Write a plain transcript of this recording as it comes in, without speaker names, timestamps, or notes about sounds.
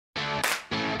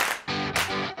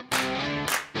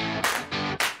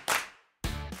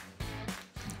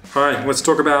Alright, let's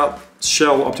talk about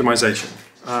shell optimization.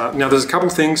 Now there's a couple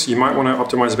things you might want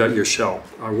to optimize about your shell.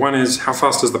 One is how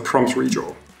fast does the prompt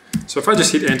redraw. So if I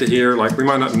just hit enter here, like we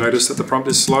might not notice that the prompt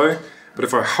is slow, but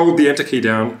if I hold the enter key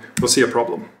down, we'll see a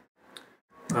problem.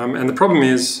 And the problem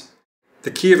is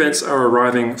the key events are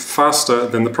arriving faster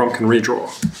than the prompt can redraw.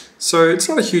 So it's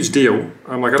not a huge deal.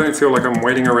 Like I don't feel like I'm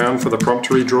waiting around for the prompt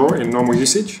to redraw in normal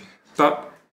usage, but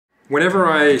whenever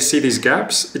I see these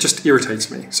gaps, it just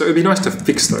irritates me. So it'd be nice to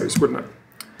fix those, wouldn't it?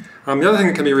 The other thing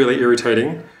that can be really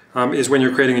irritating is when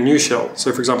you're creating a new shell.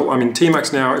 So for example, I'm in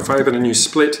Tmux now. If I open a new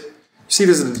split, you see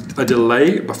there's a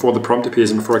delay before the prompt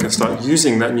appears and before I can start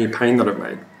using that new pane that I've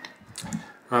made.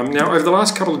 Now over the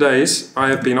last couple of days, I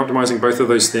have been optimizing both of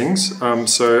those things.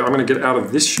 So I'm going to get out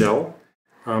of this shell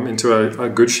into a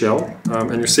good shell.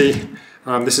 And you'll see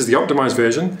this is the optimized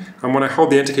version. And when I hold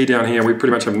the enter key down here, we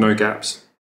pretty much have no gaps.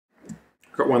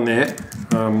 Got one there,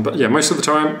 but yeah, most of the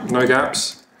time, no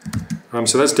gaps.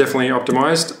 So that's definitely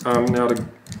optimized. Now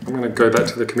I'm going to go back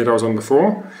to the commit I was on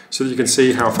before so that you can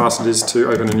see how fast it is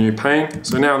to open a new pane.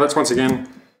 So now that's once again,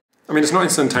 I mean, it's not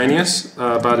instantaneous,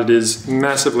 but it is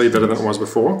massively better than it was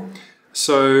before.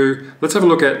 So let's have a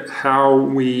look at how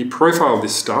we profile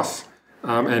this stuff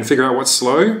and figure out what's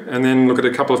slow, and then look at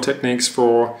a couple of techniques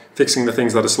for fixing the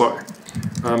things that are slow.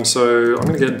 So I'm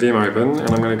going to get Vim open and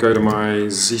I'm going to go to my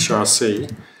ZSHRC.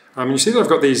 You see that I've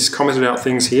got these commented out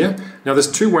things here. Now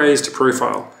there's two ways to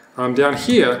profile. Down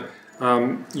here,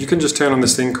 you can just turn on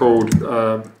this thing called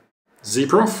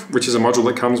zprof, which is a module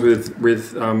that comes with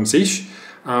Zeesh.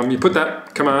 You put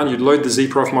that command, you load the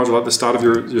zprof module at the start of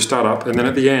your startup, and then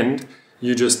at the end,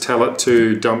 you just tell it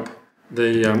to dump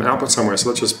the output somewhere. So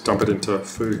let's just dump it into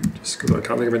foo, just because I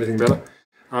can't think of anything better.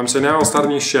 So now I'll start a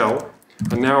new shell,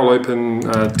 and now I'll open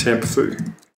temp foo.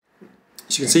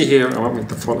 As you can see here, I might make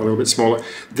the font a little bit smaller.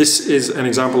 This is an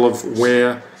example of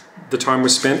where the time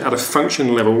was spent at a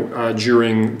function level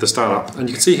during the startup. And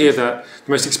you can see here that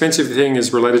the most expensive thing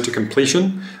is related to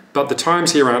completion, but the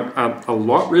times here aren't a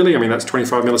lot really. I mean, that's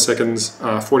 25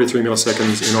 milliseconds, 43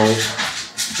 milliseconds in all.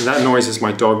 And that noise is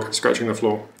my dog scratching the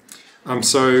floor.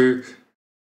 So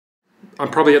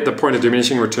I'm probably at the point of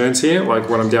diminishing returns here, like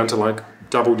when I'm down to like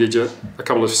a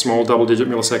couple of small double-digit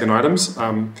millisecond items.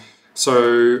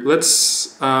 So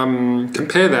let's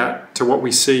compare that to what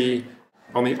we see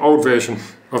on the old version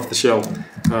of the shell.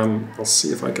 I'll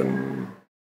see if I can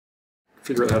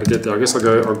figure out how to get there. I guess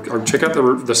I'll check out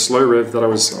the slow rev that I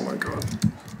was, oh my god.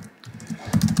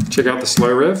 Check out the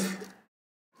slow rev.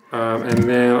 And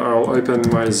then I'll open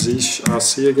my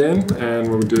ZSHRC again, and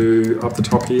we'll do up the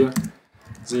top here,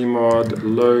 zmod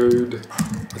load,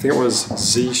 I think it was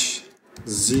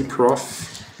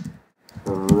zprof,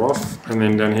 and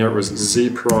then down here it was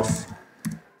zprof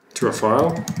to a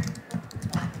file,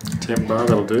 temp bar,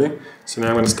 that'll do. So now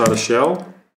I'm going to start a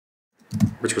shell,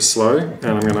 which was slow, and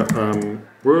I'm going to,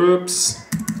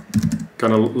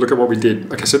 going to look at what we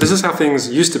did. Okay, so this is how things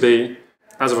used to be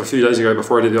as of a few days ago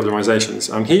before I did the optimizations.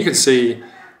 Here you can see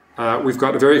we've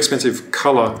got a very expensive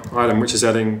color item, which is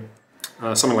adding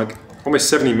something like almost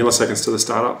 70 milliseconds to the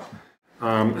startup.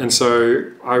 And so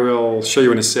I will show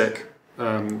you in a sec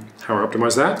how I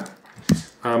optimize that.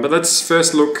 But let's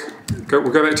first we'll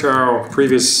go back to our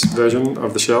previous version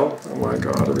of the shell. Oh my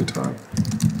god, every time.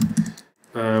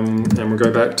 And we'll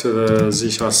go back to the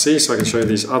ZSHRC so I can show you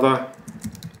these other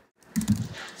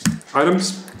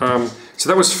items. So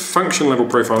that was function level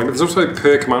profiling, but there's also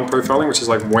per command profiling, which is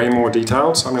like way more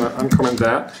detailed. So I'm going to uncomment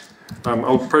that.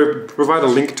 I'll provide a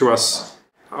link to us.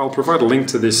 I'll provide a link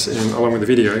to this along with the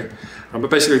video. But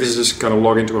basically this is just going to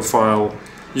log into a file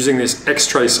using this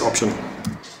xtrace option.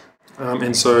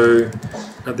 And so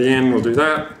at the end we'll do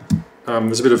that.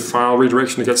 There's a bit of file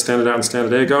redirection to get standard out and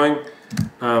standard air going.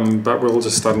 But we'll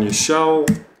just start a new shell.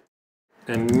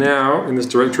 And now in this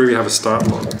directory we have a start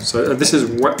log. So this is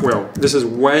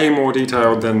way more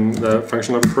detailed than the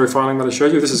function level profiling that I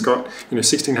showed you. This has got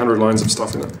 1,600 lines of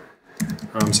stuff in it.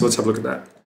 So let's have a look at that.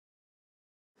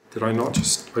 Did I not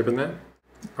just open that?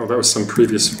 Oh, that was some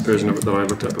previous version of it that I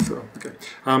looked at before. Okay.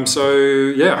 So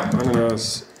yeah, I'm going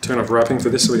to turn off wrapping for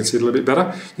this so we can see it a little bit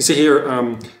better. You see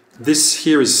here, this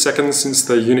here is seconds since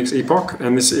the Unix epoch,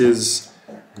 and this is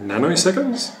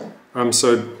nanoseconds.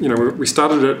 So we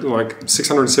started at like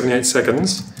 678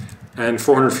 seconds and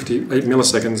 458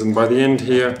 milliseconds, and by the end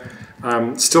here,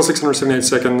 still 678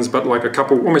 seconds, but like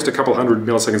almost a couple hundred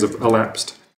milliseconds have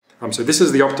elapsed. So this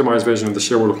is the optimized version of the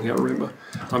shell we're looking at, remember.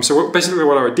 Basically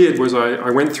what I did was I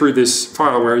went through this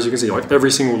file where, as you can see, like every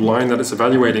single line that it's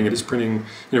evaluating, it is printing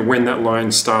when that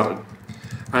line started.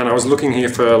 And I was looking here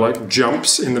for like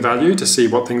jumps in the value to see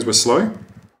what things were slow.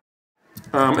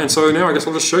 And so now I guess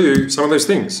I'll just show you some of those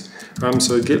things.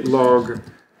 So git log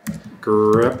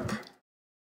grep,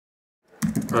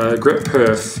 grep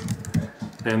perf,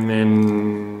 and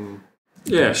then,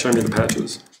 yeah, show me the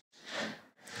patches.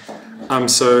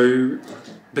 So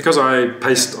because I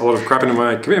paste a lot of crap into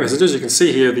my commit messages, you can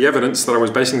see here the evidence that I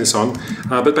was basing this on.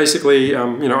 But basically,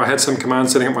 you know, I had some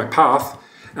commands setting up my path,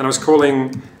 and I was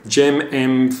calling gem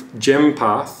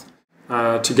path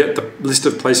to get the list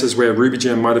of places where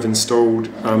RubyGem might have installed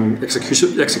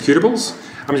executables.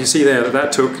 You can see there that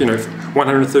that took, you know,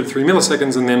 133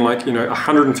 milliseconds, and then, like, you know,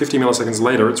 150 milliseconds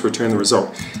later, it's returned the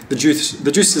result. The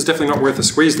juice is definitely not worth a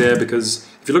squeeze there, because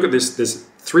if you look at this, there's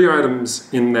 3 items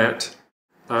in that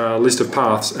list of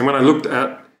paths, and when I looked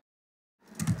at,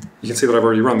 you can see that I've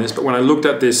already run this, but when I looked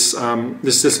at this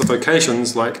this list of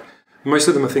locations, like, most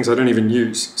of them are things I don't even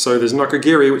use. So there's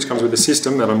Nokogiri, which comes with the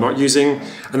system that I'm not using,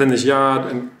 and then there's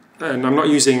Yard, and I'm not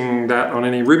using that on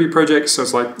any Ruby projects, so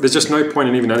it's like, there's just no point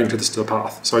in even adding to this to the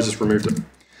path, so I just removed it.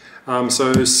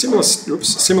 So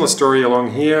similar story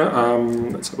along here.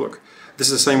 Let's have a look. This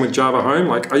is the same with Java Home.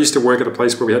 Like, I used to work at a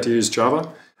place where we had to use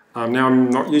Java. Now I'm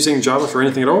not using Java for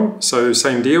anything at all, so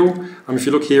same deal. If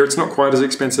you look here, it's not quite as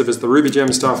expensive as the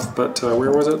RubyGem stuff, but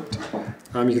where was it?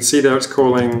 You can see there it's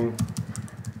calling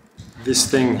this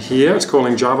thing here, it's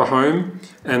calling Java Home,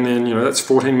 and then, you know, that's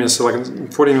 14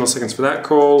 milliseconds for that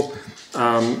call,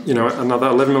 you know, another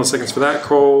 11 milliseconds for that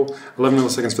call, 11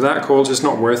 milliseconds for that call. It's just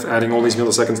not worth adding all these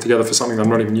milliseconds together for something that I'm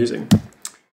not even using.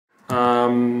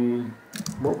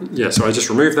 Yeah, so I just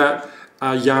removed that.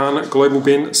 Yarn global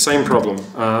bin, same problem.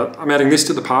 I'm adding this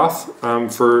to the path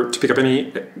to pick up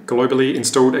any globally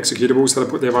installed executables that I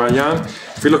put there via Yarn.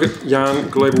 If we look at Yarn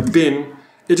global bin,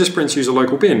 it just prints user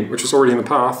local bin, which was already in the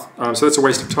path, so that's a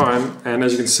waste of time. And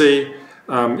as you can see,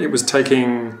 it was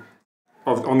taking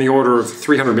on the order of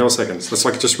 300 milliseconds. That's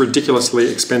like just ridiculously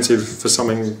expensive for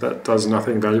something that does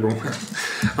nothing valuable.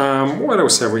 What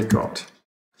else have we got?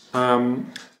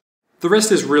 The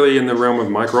rest is really in the realm of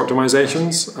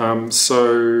micro-optimizations.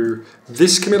 So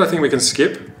this commit I think we can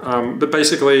skip, but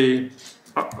basically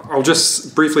I'll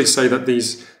just briefly say that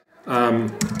these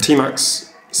tmux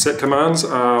set commands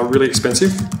are really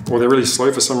expensive, or they're really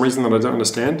slow for some reason that I don't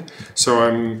understand. So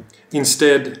I'm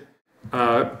instead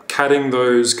catting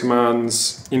those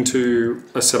commands into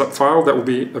a setup file that will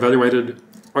be evaluated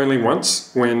only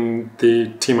once when the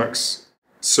tmux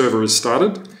server is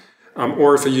started,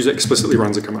 or if a user explicitly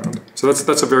runs a command. So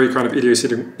that's a very kind of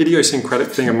idiosyncratic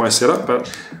thing in my setup, but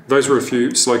those were a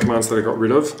few slow commands that I got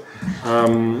rid of.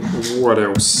 What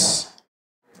else?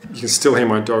 You can still hear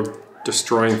my dog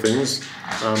destroying things.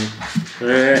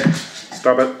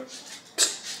 Stop it.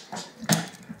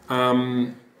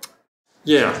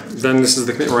 Yeah, then this is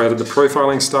the commit where I added the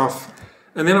profiling stuff.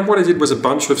 And then what I did was a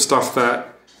bunch of stuff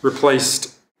that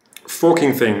replaced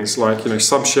forking things like, you know,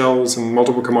 subshells and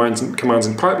multiple commands and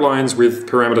pipelines with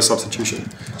parameter substitution.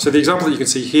 So the example that you can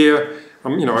see here,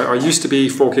 you know, I used to be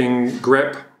forking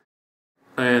grep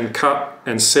and cut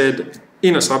and sed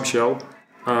in a subshell,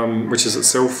 which is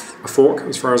itself a fork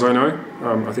as far as I know.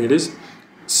 I think it is.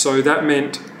 So that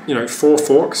meant, you know, 4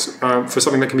 forks for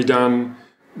something that can be done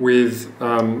with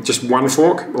just 1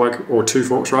 fork, or 2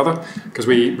 forks rather, because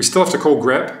we still have to call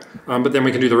grep, but then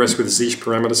we can do the rest with Zeesh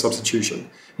parameter substitution.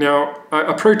 Now,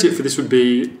 a pro tip for this would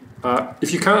be,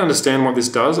 if you can't understand what this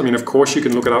does, I mean, of course you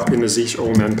can look it up in the Zeesh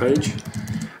all-man page,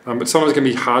 but sometimes it can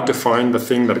be hard to find the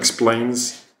thing that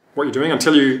explains what you're doing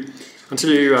until you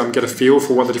get a feel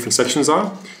for what the different sections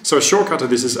are. So a shortcut to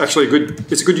this is actually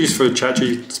it's a good use for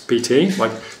ChatGPT.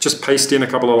 Like, just paste in a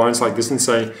couple of lines like this and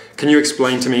say, can you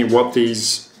explain to me what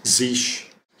these Zeesh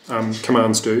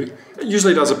commands do? It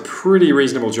usually does a pretty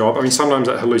reasonable job. I mean, sometimes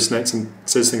it hallucinates and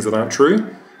says things that aren't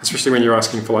true, especially when you're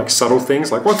asking for like subtle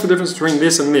things, like what's the difference between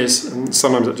this, and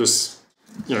sometimes it just,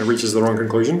 you know, reaches the wrong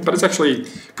conclusion. But it's actually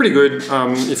pretty good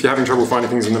if you're having trouble finding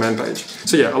things in the man page.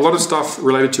 So yeah, a lot of stuff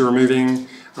related to removing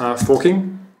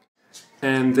forking.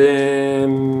 And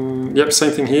then, yep,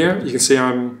 same thing here. You can see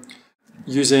I'm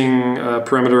using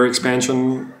parameter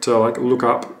expansion to like look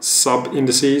up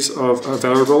sub-indices of a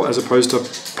variable as opposed to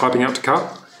piping out to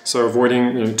cut. So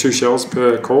avoiding, you know, 2 shells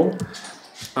per call.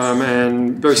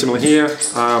 And very similar here,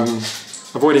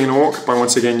 avoiding an awk by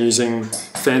once again using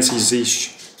fancy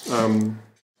Zeesh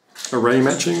array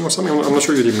matching or something. I'm not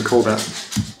sure you'd even call that.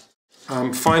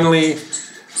 Finally,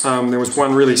 there was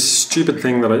one really stupid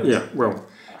thing that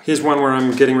here's one where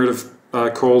I'm getting rid of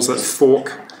calls that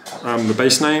fork the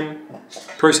base name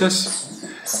process,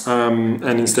 and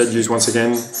instead use once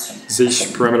again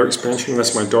Zeesh parameter expansion.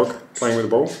 That's my dog playing with a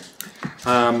ball.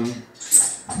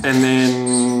 And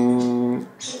then,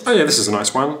 oh yeah, this is a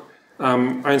nice one.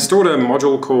 I installed a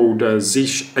module called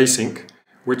Zeesh Async,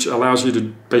 which allows you to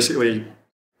basically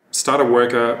start a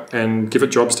worker and give it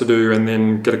jobs to do and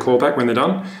then get a callback when they're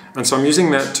done. And so I'm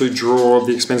using that to draw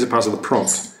the expensive parts of the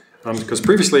prompt. Because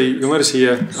previously, you'll notice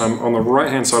here on the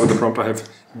right-hand side of the prompt, I have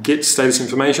get status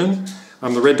information.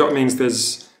 The red dot means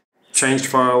there's changed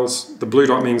files. The blue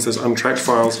dot means there's untracked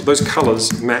files. Those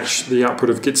colors match the output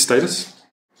of get status.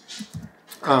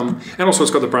 And also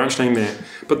it's got the branch name there.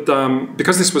 But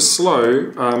because this was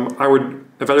slow, I would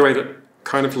evaluate it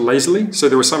kind of lazily. So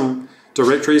there were some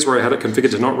directories where I had it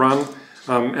configured to not run.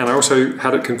 And I also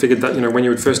had it configured that, when you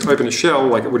would first open a shell,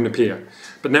 like it wouldn't appear.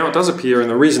 But now it does appear, and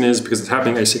the reason is because it's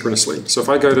happening asynchronously. So if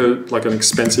I go to like an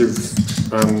expensive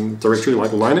directory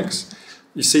like Linux,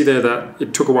 you see there that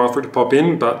it took a while for it to pop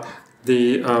in, but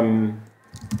the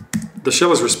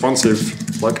shell is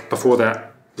responsive like before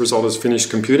that result is finished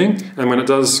computing, and when it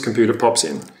does compute, it pops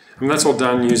in. And that's all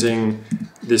done using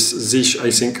this Zeesh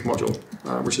Async module,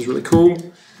 which is really cool.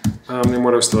 Then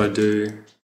what else did I do?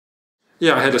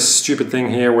 Yeah, I had a stupid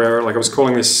thing here where like I was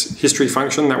calling this history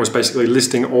function that was basically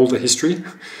listing all the history.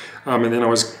 And then I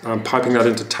was piping that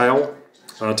into tail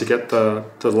to get the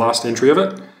last entry of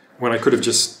it, when I could have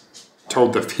just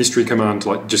told the history command to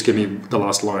like just give me the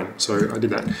last line. So I did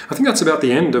that. I think that's about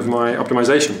the end of my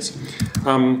optimizations.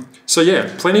 So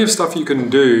yeah, plenty of stuff you can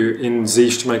do in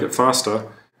Zeesh to make it faster.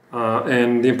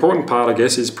 And the important part, I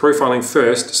guess, is profiling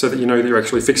first so that you know that you're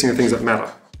actually fixing the things that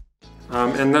matter.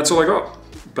 And that's all I got.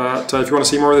 But if you want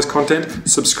to see more of this content,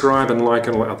 subscribe and like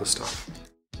and all that other stuff.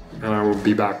 And I will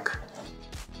be back.